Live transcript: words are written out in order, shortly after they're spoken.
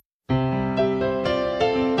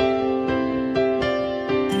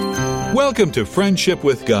Welcome to Friendship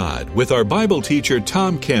with God with our Bible teacher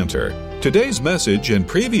Tom Cantor. Today's message and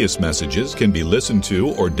previous messages can be listened to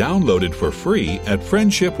or downloaded for free at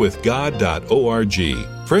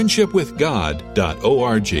friendshipwithgod.org.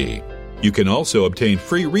 friendshipwithgod.org. You can also obtain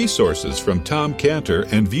free resources from Tom Cantor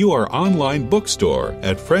and view our online bookstore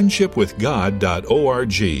at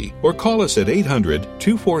friendshipwithgod.org or call us at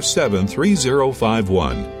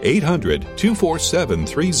 800-247-3051.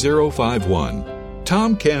 800-247-3051.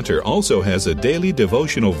 Tom Cantor also has a daily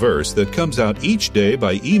devotional verse that comes out each day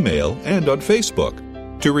by email and on Facebook.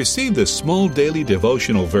 To receive the small daily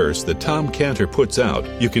devotional verse that Tom Cantor puts out,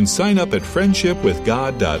 you can sign up at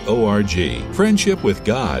friendshipwithgod.org,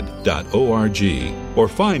 friendshipwithgod.org, or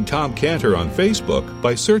find Tom Cantor on Facebook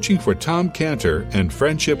by searching for Tom Cantor and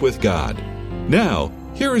Friendship with God. Now,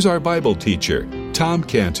 here is our Bible teacher, Tom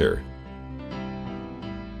Cantor.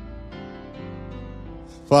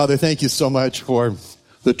 Father, thank you so much for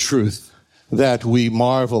the truth that we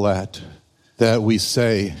marvel at, that we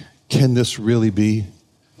say, can this really be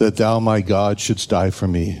that thou, my God, shouldst die for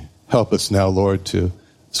me? Help us now, Lord, to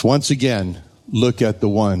once again look at the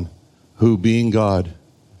one who, being God,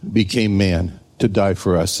 became man to die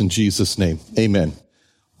for us. In Jesus' name, amen.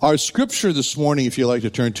 Our scripture this morning, if you'd like to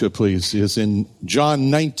turn to it, please, is in John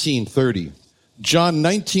 19:30. John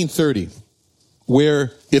 19:30,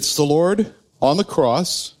 where it's the Lord on the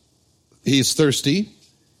cross. He's thirsty.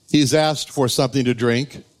 He's asked for something to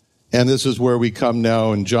drink. And this is where we come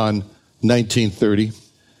now in John 19:30.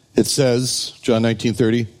 It says, John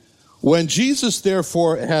 19:30, when Jesus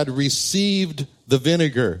therefore had received the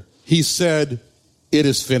vinegar, he said, it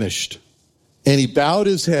is finished. And he bowed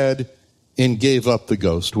his head and gave up the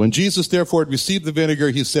ghost. When Jesus therefore had received the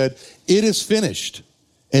vinegar, he said, it is finished.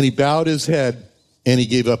 And he bowed his head and he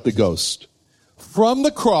gave up the ghost. From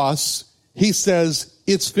the cross, he says,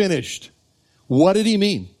 it's finished. What did he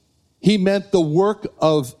mean? He meant the work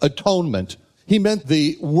of atonement. He meant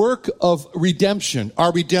the work of redemption.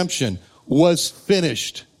 Our redemption was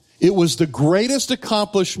finished. It was the greatest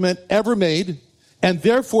accomplishment ever made. And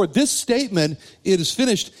therefore, this statement, it is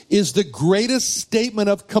finished, is the greatest statement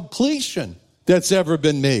of completion that's ever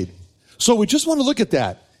been made. So we just want to look at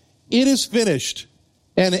that. It is finished.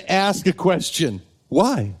 And ask a question.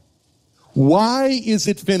 Why? Why is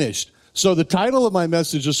it finished? So the title of my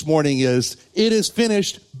message this morning is, it is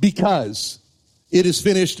finished because. It is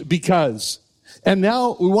finished because. And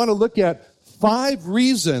now we want to look at 5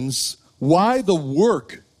 reasons why the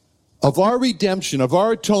work of our redemption, of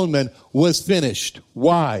our atonement, was finished.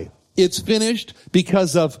 Why? It's finished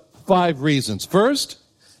because of 5 reasons. First,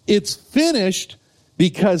 it's finished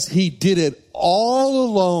because he did it all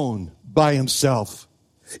alone by himself.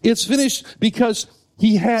 It's finished because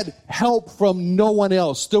he had help from no one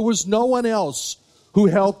else. There was no one else who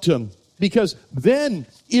helped him. Because then,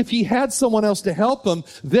 if he had someone else to help him,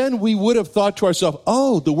 then we would have thought to ourselves,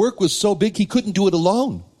 oh, the work was so big he couldn't do it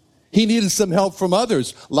alone. He needed some help from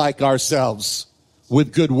others, like ourselves,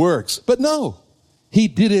 with good works. But no, he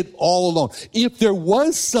did it all alone. If there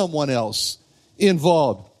was someone else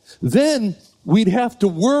involved, then we'd have to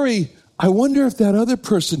worry, I wonder if that other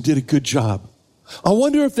person did a good job. I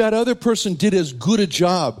wonder if that other person did as good a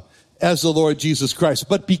job as the Lord Jesus Christ.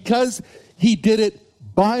 But because he did it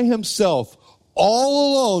by himself,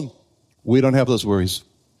 all alone, we don't have those worries.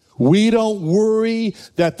 We don't worry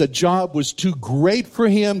that the job was too great for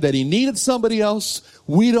him, that he needed somebody else.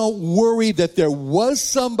 We don't worry that there was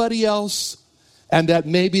somebody else and that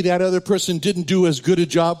maybe that other person didn't do as good a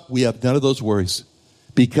job. We have none of those worries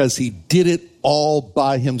because he did it all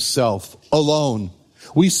by himself, alone.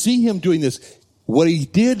 We see him doing this. What he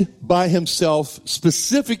did by himself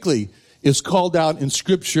specifically is called out in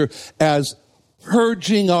Scripture as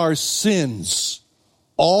purging our sins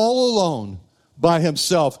all alone by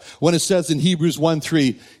himself. When it says in Hebrews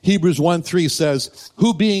 1:3 says,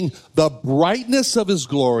 who being the brightness of his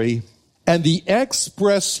glory and the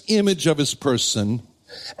express image of his person,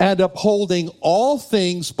 and upholding all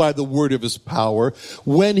things by the word of his power,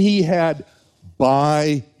 when he had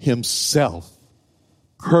by himself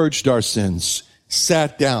purged our sins,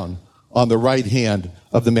 sat down on the right hand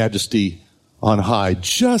of the majesty on high.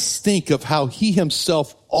 Just think of how he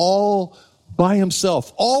himself, all by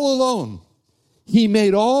himself, all alone, he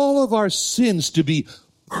made all of our sins to be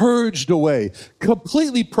purged away,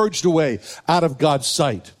 completely purged away out of God's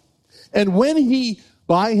sight. And when he,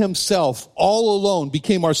 by himself, all alone,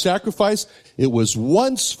 became our sacrifice, it was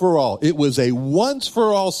once for all. It was a once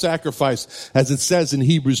for all sacrifice, as it says in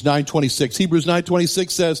Hebrews 9:26. Hebrews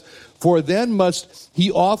 9:26 says, for then must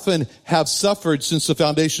he often have suffered since the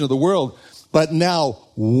foundation of the world, but now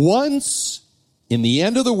once in the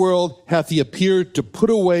end of the world hath he appeared to put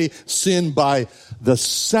away sin by the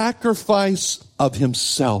sacrifice of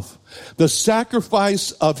himself. The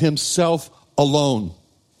sacrifice of himself alone.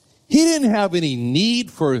 He didn't have any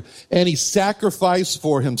need for any sacrifice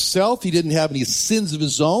for himself. He didn't have any sins of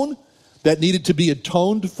his own that needed to be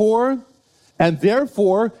atoned for. And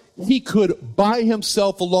therefore, he could, by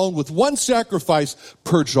himself alone, with one sacrifice,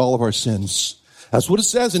 purge all of our sins. That's what it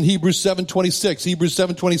says in Hebrews 7:26. Hebrews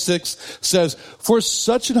 7:26 says, for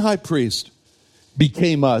such an high priest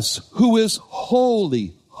became us, who is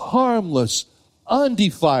holy, harmless,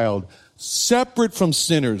 undefiled, separate from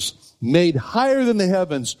sinners, made higher than the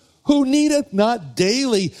heavens, who needeth not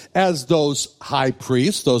daily as those high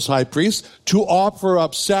priests, to offer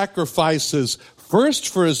up sacrifices first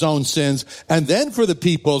for his own sins and then for the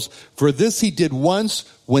people's. For this he did once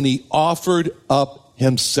when he offered up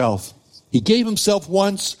himself. He gave himself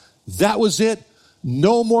once. That was it.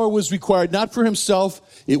 No more was required. Not for himself.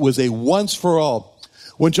 It was a once for all.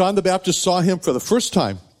 When John the Baptist saw him for the first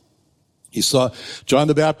time, he saw John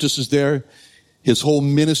the Baptist is there. His whole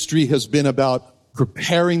ministry has been about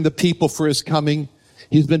preparing the people for his coming.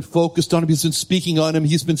 He's been focused on him. He's been speaking on him.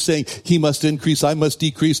 He's been saying, he must increase, I must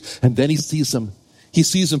decrease. And then he sees him. He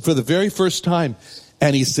sees him for the very first time.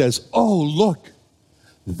 And he says, oh, look,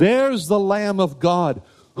 there's the Lamb of God,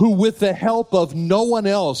 who with the help of no one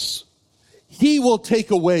else, he will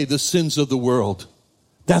take away the sins of the world.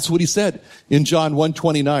 That's what he said in John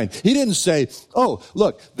 1:29. He didn't say, oh,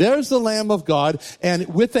 look, there's the Lamb of God, and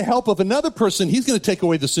with the help of another person, he's going to take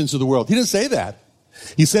away the sins of the world. He didn't say that.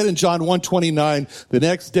 He said in John 1:29, the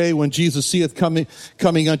next day when Jesus seeth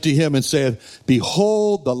coming unto him and saith,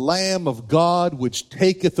 behold the Lamb of God, which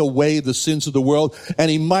taketh away the sins of the world. And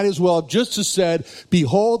he might as well have just as said,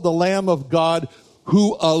 behold the Lamb of God,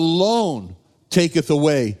 who alone taketh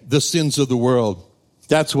away the sins of the world.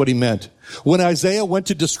 That's what he meant. When Isaiah went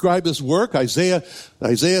to describe his work, Isaiah,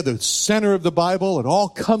 the center of the Bible, it all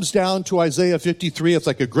comes down to Isaiah 53. It's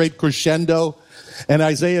like a great crescendo. And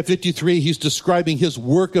Isaiah 53, he's describing his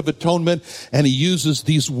work of atonement, and he uses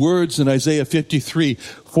these words in Isaiah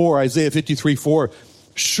 53:4.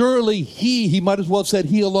 Surely he might as well have said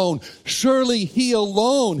he alone. Surely he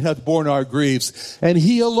alone hath borne our griefs, and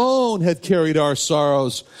he alone hath carried our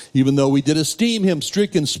sorrows, even though we did esteem him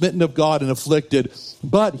stricken, smitten of God, and afflicted.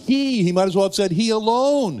 But he might as well have said he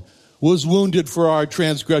alone was wounded for our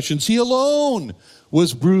transgressions. He alone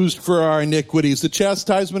was bruised for our iniquities. The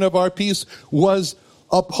chastisement of our peace was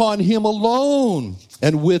upon him alone,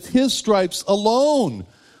 and with his stripes alone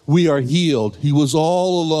we are healed. He was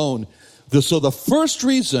all alone. So the first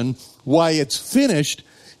reason why it's finished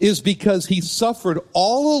is because he suffered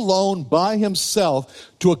all alone by himself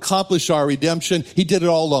to accomplish our redemption. He did it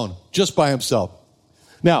all alone, just by himself.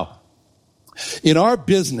 Now, in our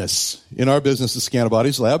business, the Scan of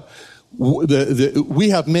Bodies Lab, we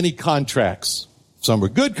have many contracts. Some are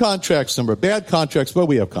good contracts, some are bad contracts, but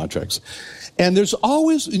we have contracts. And there's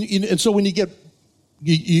always, and so when you get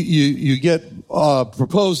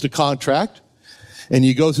proposed a contract, and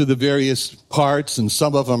you go through the various parts, and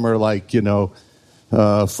some of them are like,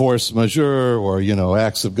 force majeure or,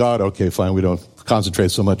 acts of God. Okay, fine, we don't concentrate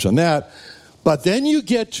so much on that. But then you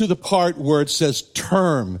get to the part where it says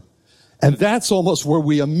term. And that's almost where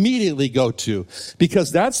we immediately go to,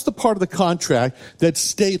 because that's the part of the contract that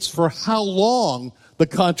states for how long the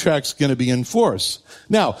contract's going to be in force.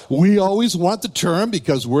 Now, we always want the term,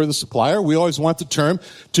 because we're the supplier, we always want the term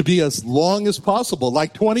to be as long as possible,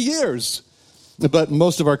 like 20 years. But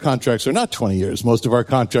most of our contracts are not 20 years. Most of our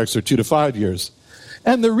contracts are 2 to 5 years.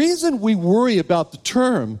 And the reason we worry about the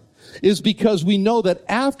term is because we know that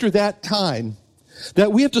after that time,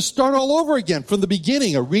 that we have to start all over again from the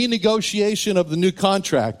beginning, a renegotiation of the new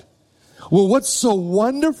contract. Well, what's so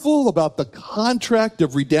wonderful about the contract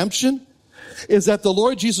of redemption is that the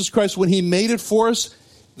Lord Jesus Christ, when he made it for us,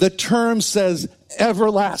 the term says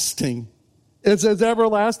everlasting. It says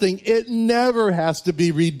everlasting. It never has to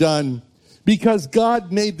be redone, because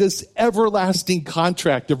God made this everlasting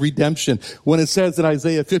contract of redemption. When it says in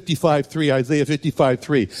Isaiah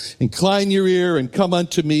 55:3, incline your ear and come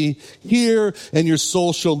unto me, hear, and your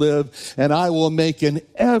soul shall live, and I will make an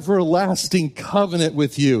everlasting covenant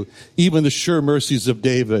with you, even the sure mercies of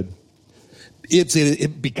David.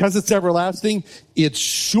 Because it's everlasting, it's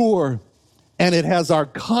sure, and it has our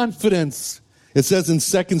confidence. It says in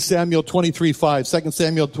 2 Samuel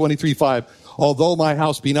 23:5, although my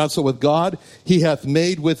house be not so with God, he hath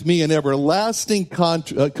made with me an everlasting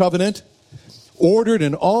covenant, ordered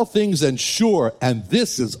in all things and sure, and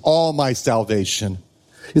this is all my salvation.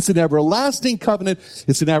 It's an everlasting covenant.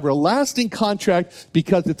 It's an everlasting contract,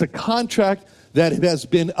 because it's a contract that has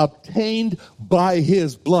been obtained by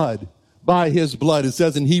his blood. By his blood. It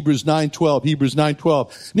says in Hebrews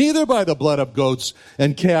 9:12, neither by the blood of goats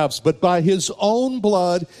and calves, but by his own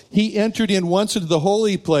blood he entered in once into the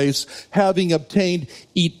holy place, having obtained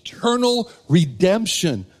eternal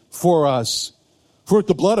redemption for us. For if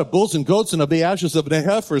the blood of bulls and goats and of the ashes of an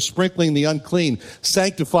heifer, sprinkling the unclean,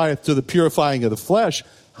 sanctifieth to the purifying of the flesh,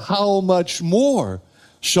 how much more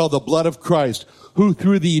shall the blood of Christ, who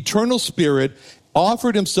through the eternal Spirit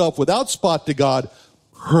offered himself without spot to God,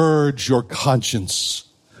 purge your conscience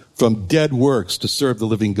from dead works to serve the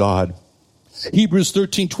living God. Hebrews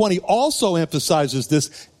 13:20 also emphasizes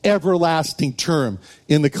this everlasting term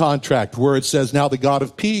in the contract, where it says, now the God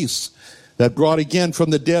of peace, that brought again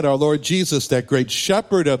from the dead our Lord Jesus, that great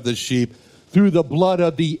shepherd of the sheep, through the blood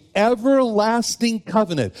of the everlasting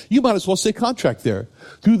covenant. You might as well say contract there.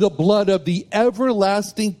 Through the blood of the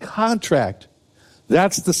everlasting contract.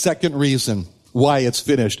 That's the second reason why it's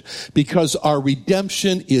finished. Because our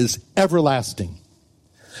redemption is everlasting.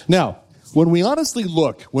 Now, when we honestly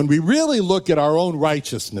look, when we really look at our own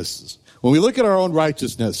righteousness,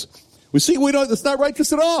 we see it's not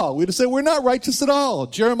righteous at all. We just say we're not righteous at all.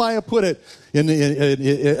 Jeremiah put it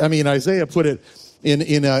Isaiah put it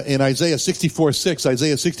in Isaiah 64:6.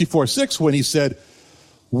 Isaiah 64:6 when he said,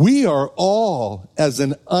 we are all as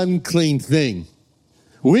an unclean thing.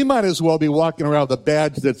 We might as well be walking around with a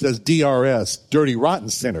badge that says DRS, Dirty Rotten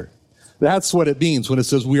Sinner. That's what it means when it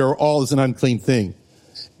says we are all as an unclean thing.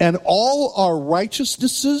 And all our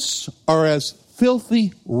righteousnesses are as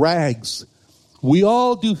filthy rags. We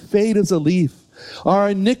all do fade as a leaf. Our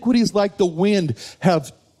iniquities like the wind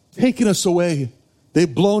have taken us away.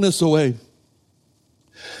 They've blown us away.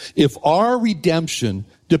 If our redemption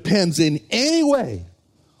depends in any way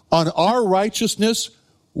on our righteousness,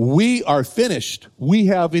 we are finished. We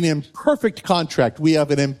have an imperfect contract. We have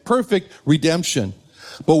an imperfect redemption.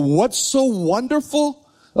 But what's so wonderful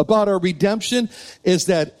about our redemption is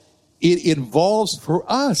that it involves for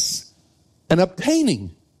us an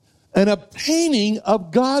obtaining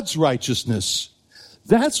of God's righteousness.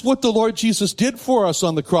 That's what the Lord Jesus did for us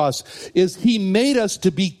on the cross, is he made us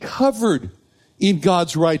to be covered in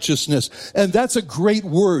God's righteousness. And that's a great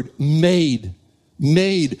word, made,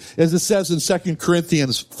 as it says in 2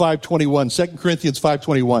 Corinthians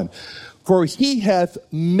 5:21. For he hath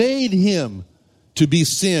made him to be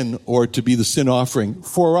sin, or to be the sin offering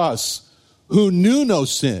for us who knew no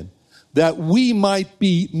sin, that we might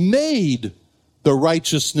be made the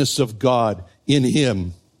righteousness of God in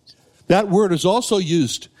him. That word is also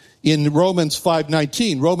used in Romans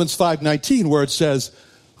 5:19, where it says,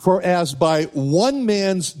 for as by one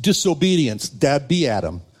man's disobedience, that be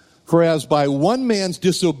Adam, for as by one man's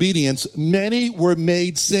disobedience many were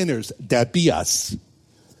made sinners, that be us.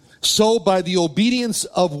 So by the obedience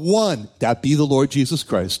of one, that be the Lord Jesus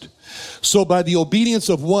Christ, so by the obedience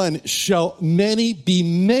of one shall many be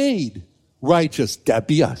made righteous, that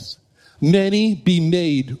be us. Many be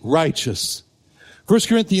made righteous. 1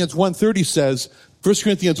 Corinthians 1:30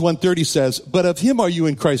 says, but of him are you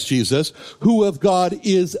in Christ Jesus, who of God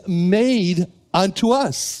is made unto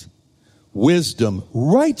us wisdom,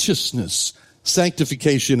 righteousness,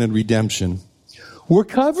 sanctification, and redemption. We're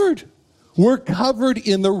covered. We're covered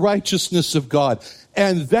in the righteousness of God.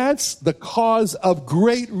 And that's the cause of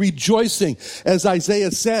great rejoicing. As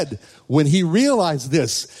Isaiah said, when he realized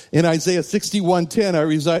this in Isaiah 61:10,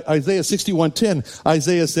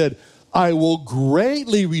 Isaiah said, I will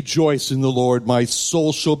greatly rejoice in the Lord. My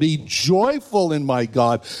soul shall be joyful in my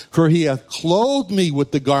God, for he hath clothed me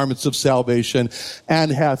with the garments of salvation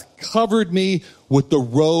and hath covered me with the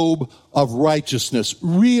robe of righteousness.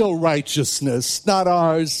 Real righteousness, not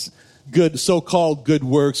ours, good, so-called good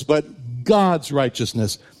works, but God's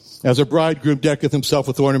righteousness. As a bridegroom decketh himself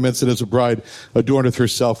with ornaments, and as a bride adorneth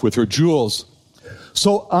herself with her jewels.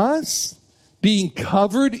 So us being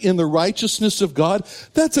covered in the righteousness of God,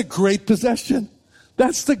 that's a great possession.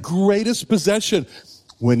 That's the greatest possession.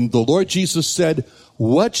 When the Lord Jesus said,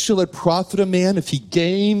 what shall it profit a man if he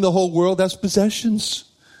gain the whole world as possessions?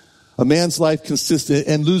 A man's life consisteth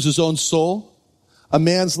and lose his own soul. A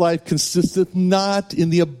man's life consisteth not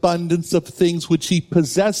in the abundance of things which he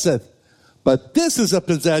possesseth. But this is a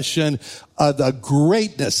possession of the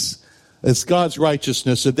greatness. It's God's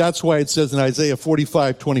righteousness. And that's why it says in Isaiah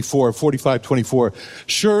 45:24,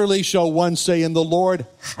 surely shall one say in the Lord,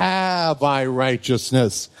 have I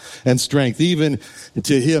righteousness and strength. Even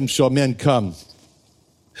to him shall men come.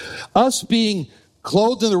 Us being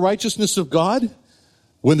clothed in the righteousness of God,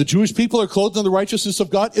 when the Jewish people are clothed in the righteousness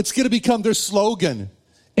of God, it's going to become their slogan.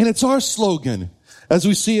 And it's our slogan. As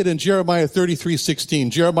we see it in Jeremiah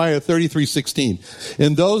 33:16. Jeremiah 33:16.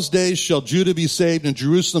 In those days shall Judah be saved, and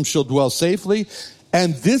Jerusalem shall dwell safely.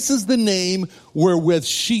 And this is the name wherewith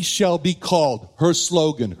she shall be called. Her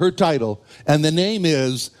slogan, her title. And the name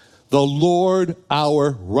is the Lord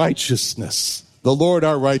our righteousness. The Lord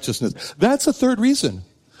our righteousness. That's a third reason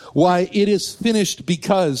why it is finished,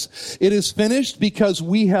 because it is finished because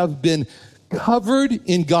we have been covered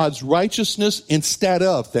in God's righteousness instead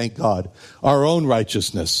of, thank God, our own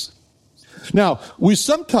righteousness. Now, we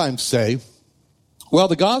sometimes say, well,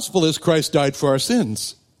 the gospel is Christ died for our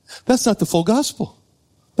sins. That's not the full gospel.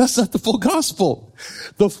 That's not the full gospel.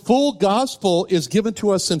 The full gospel is given to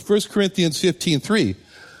us in 1 Corinthians 15:3.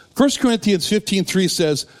 1 Corinthians 15:3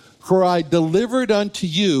 says, for I delivered unto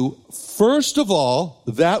you, first of all,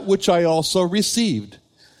 that which I also received,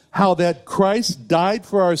 how that Christ died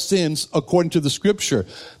for our sins according to the scripture.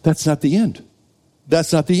 That's not the end.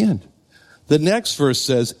 That's not the end. The next verse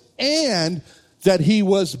says, and that he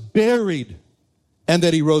was buried, and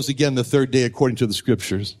that he rose again the third day according to the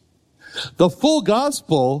scriptures. The full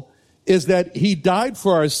gospel is that he died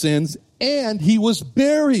for our sins and he was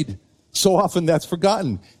buried. So often that's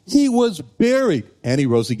forgotten. He was buried and he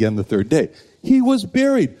rose again the third day. He was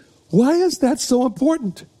buried. Why is that so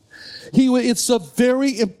important? It's a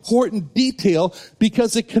very important detail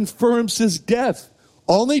because it confirms his death.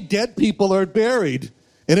 Only dead people are buried.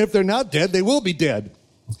 And if they're not dead, they will be dead.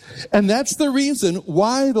 And that's the reason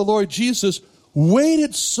why the Lord Jesus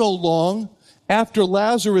waited so long after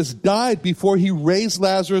Lazarus died before he raised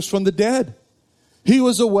Lazarus from the dead. He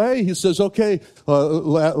was away. He says, okay,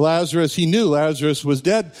 Lazarus, he knew Lazarus was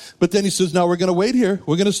dead. But then he says, now we're going to wait here.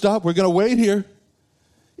 We're going to stop. We're going to wait here.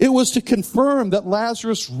 It was to confirm that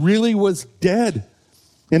Lazarus really was dead.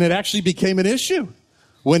 And it actually became an issue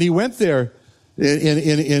when he went there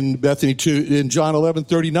in Bethany in John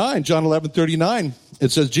 11:39. John 11:39,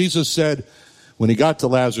 it says, Jesus said, when he got to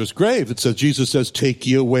Lazarus' grave, it says, Jesus says, take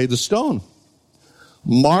ye away the stone.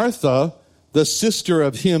 Martha, the sister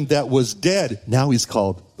of him that was dead. Now he's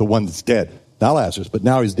called the one that's dead. Not Lazarus, but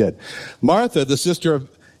now he's dead. Martha, the sister of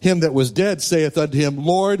him that was dead, saith unto him,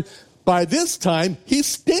 Lord, by this time he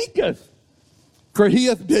stinketh, for he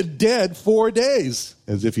hath been dead 4 days.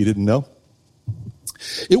 As if he didn't know.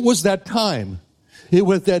 It was that time. It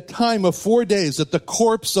was that time of 4 days that the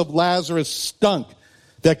corpse of Lazarus stunk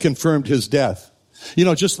that confirmed his death. You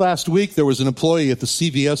know, just last week there was an employee at the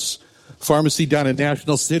CVS pharmacy down in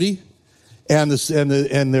National City. And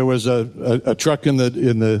there was a truck in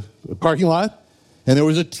the parking lot, and there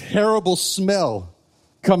was a terrible smell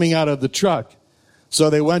coming out of the truck. So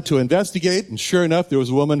they went to investigate, and sure enough, there was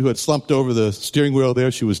a woman who had slumped over the steering wheel there.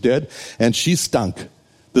 She was dead, and she stunk.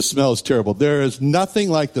 The smell is terrible. There is nothing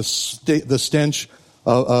like the stench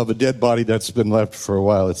of a dead body that's been left for a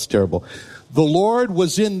while. It's terrible. The Lord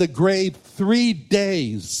was in the grave 3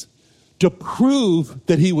 days to prove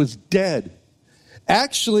that he was dead.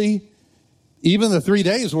 Actually, even the 3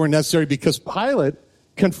 days weren't necessary because Pilate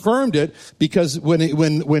confirmed it, because when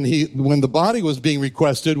the body was being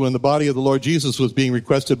requested, when the body of the Lord Jesus was being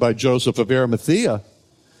requested by Joseph of Arimathea,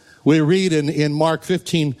 we read in Mark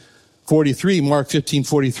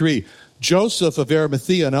 15:43, Joseph of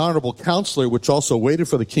Arimathea, an honorable counselor, which also waited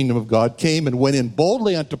for the kingdom of God, came and went in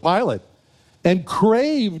boldly unto Pilate and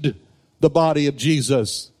craved the body of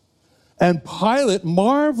Jesus. And Pilate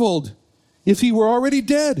marveled if he were already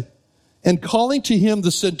dead. And calling to him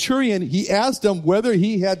the centurion, he asked him whether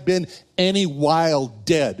he had been any while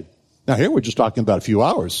dead. Now here we're just talking about a few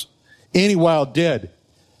hours. Any while dead.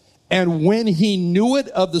 And when he knew it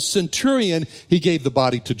of the centurion, he gave the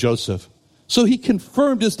body to Joseph. So he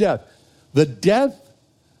confirmed his death. The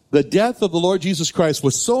death of the Lord Jesus Christ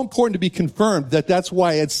was so important to be confirmed that's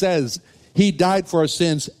why it says he died for our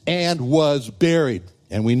sins and was buried.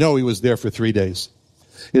 And we know he was there for 3 days.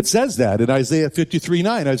 It says that in Isaiah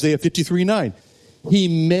 53:9. Isaiah 53:9. He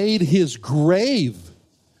made his grave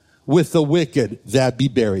with the wicked that be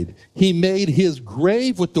buried. He made his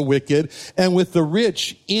grave with the wicked and with the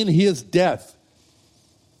rich in his death.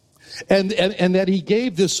 And that he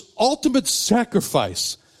gave this ultimate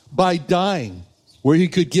sacrifice by dying, where he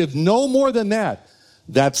could give no more than that.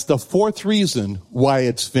 That's the fourth reason why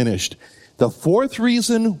it's finished. The fourth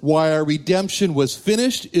reason why our redemption was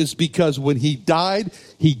finished is because when he died,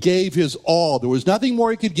 he gave his all. There was nothing more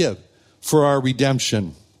he could give for our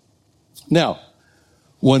redemption. Now,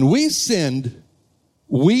 when we sinned,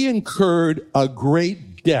 we incurred a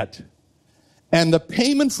great debt. And the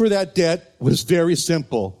payment for that debt was very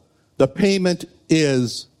simple. The payment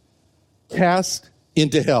is cast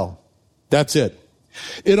into hell. That's it.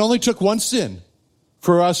 It only took one sin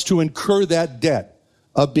for us to incur that debt.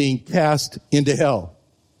 of being cast into hell.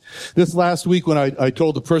 This last week when I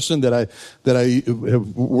told the person that I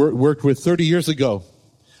worked with 30 years ago,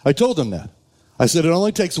 I told him that. I said, it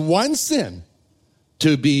only takes one sin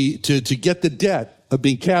to get the debt of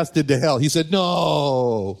being cast into hell. He said,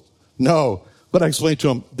 no. But I explained to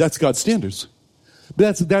him, that's God's standards.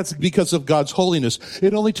 That's because of God's holiness.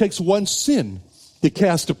 It only takes one sin to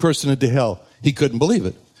cast a person into hell. He couldn't believe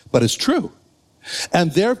it, but it's true.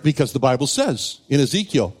 And because the Bible says in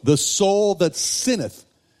Ezekiel, the soul that sinneth,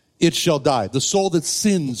 it shall die. The soul that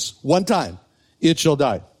sins one time, it shall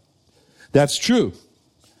die. That's true.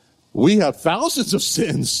 We have thousands of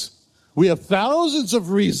sins. We have thousands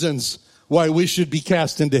of reasons why we should be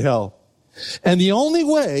cast into hell. And the only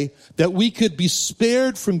way that we could be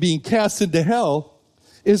spared from being cast into hell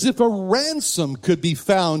is if a ransom could be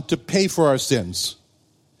found to pay for our sins.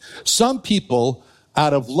 Some people,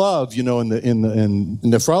 out of love, in the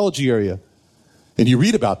nephrology area, and you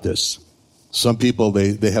read about this, some people,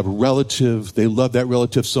 they have a relative, they love that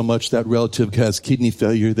relative so much, that relative has kidney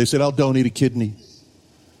failure. They said, I'll donate a kidney.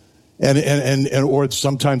 And or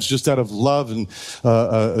sometimes just out of love and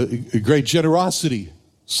great generosity,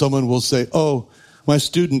 someone will say, oh, my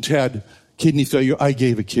student had kidney failure. I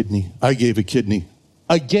gave a kidney. I gave a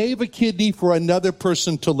kidney for another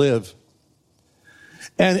person to live.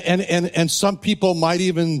 And some people might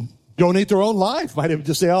even donate their own life, might even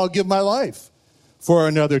just say, I'll give my life for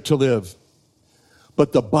another to live.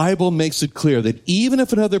 But the Bible makes it clear that even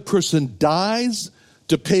if another person dies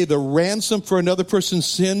to pay the ransom for another person's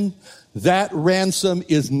sin, that ransom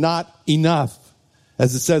is not enough.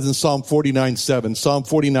 As it says in Psalm 49:7, Psalm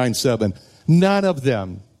 49:7, none of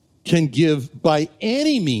them can give by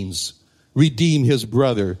any means redeem his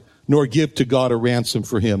brother, nor give to God a ransom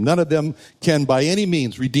for him. None of them can by any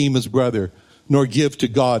means redeem his brother, nor give to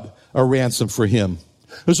God a ransom for him.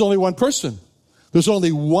 There's only one person. There's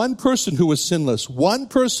only one person who was sinless, one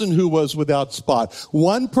person who was without spot,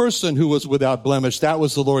 one person who was without blemish. That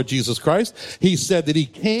was the Lord Jesus Christ. He said that he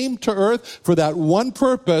came to earth for that one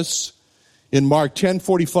purpose. In Mark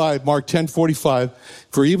 10:45,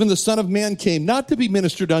 for even the Son of Man came not to be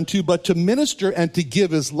ministered unto, but to minister and to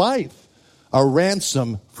give his life a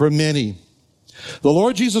ransom for many. The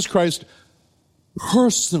Lord Jesus Christ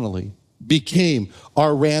personally became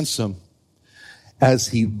our ransom as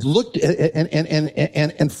he looked,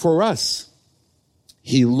 and for us,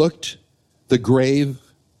 he looked the grave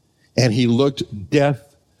and he looked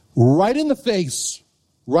death right in the face,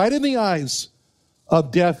 right in the eyes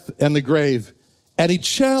of death and the grave. And he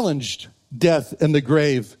challenged death and the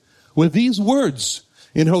grave with these words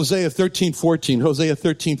in Hosea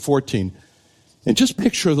 13:14. And just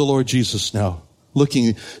picture the Lord Jesus now,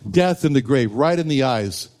 looking death and the grave right in the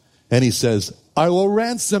eyes. And he says, I will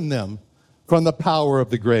ransom them from the power of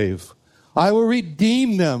the grave. I will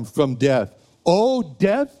redeem them from death. O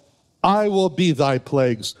death, I will be thy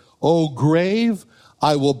plagues. O grave,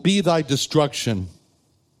 I will be thy destruction.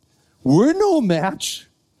 We're no match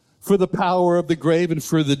for the power of the grave and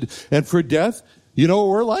for death. You know what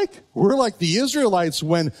we're like? We're like the Israelites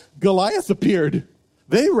when Goliath appeared.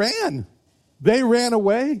 They ran. They ran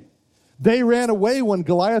away. They ran away when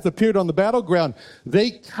Goliath appeared on the battleground. They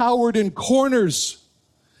cowered in corners.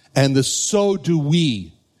 And so do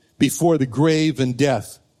we before the grave and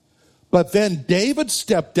death. But then David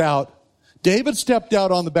stepped out. David stepped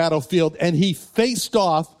out on the battlefield and he faced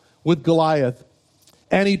off with Goliath.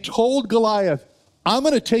 And he told Goliath, I'm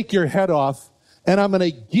going to take your head off and I'm going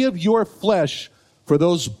to give your flesh for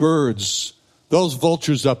those birds, those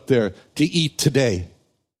vultures up there to eat today.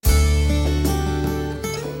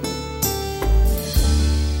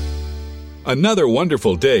 Another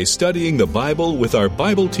wonderful day studying the Bible with our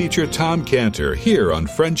Bible teacher Tom Cantor here on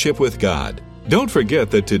Friendship with God. Don't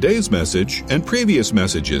forget that today's message and previous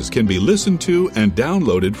messages can be listened to and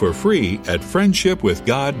downloaded for free at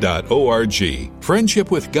friendshipwithgod.org.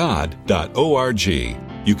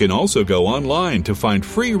 friendshipwithgod.org. You can also go online to find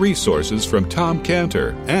free resources from Tom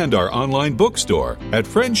Cantor and our online bookstore at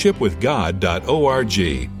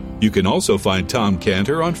friendshipwithgod.org. You can also find Tom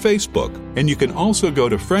Cantor on Facebook, and you can also go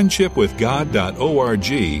to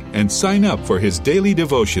friendshipwithgod.org and sign up for his daily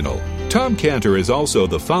devotional. Tom Cantor is also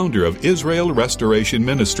the founder of Israel Restoration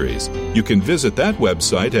Ministries. You can visit that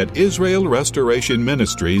website at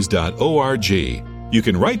israelrestorationministries.org. You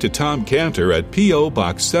can write to Tom Cantor at P.O.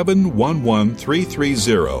 Box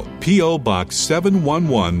 711330, P.O. Box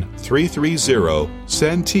 711330,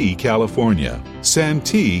 Santee, California.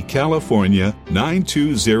 Santee, California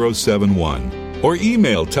 92071. Or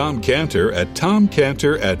email Tom Cantor at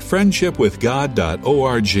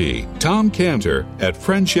tomcantor@friendshipwithgod.org. Tom Cantor at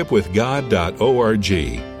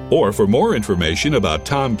friendshipwithgod.org. Or for more information about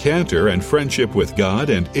Tom Cantor and Friendship with God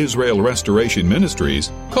and Israel Restoration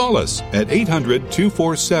Ministries, call us at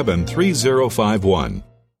 800-247-3051.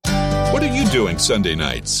 What are you doing Sunday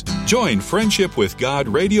nights? Join Friendship with God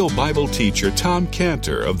radio Bible teacher Tom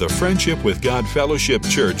Cantor of the Friendship with God Fellowship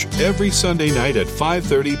Church every Sunday night at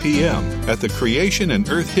 5:30 p.m. at the Creation and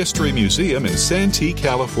Earth History Museum in Santee,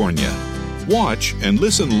 California. Watch and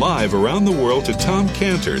listen live around the world to Tom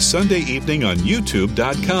Cantor Sunday evening on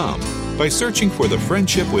YouTube.com by searching for the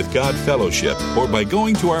Friendship with God Fellowship or by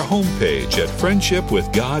going to our homepage at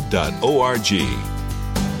friendshipwithgod.org.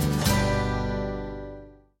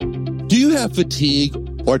 Do you have fatigue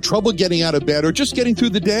or trouble getting out of bed or just getting through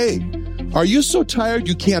the day? Are you so tired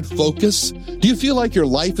you can't focus? Do you feel like your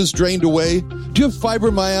life is drained away? Do you have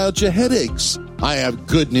fibromyalgia, headaches? I have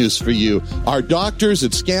good news for you. Our doctors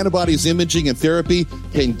at Scantibodies Imaging and Therapy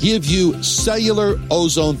can give you cellular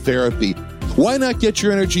ozone therapy. Why not get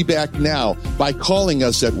your energy back now by calling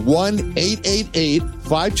us at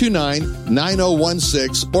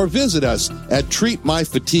 1-888-529-9016 or visit us at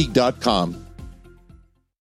treatmyfatigue.com.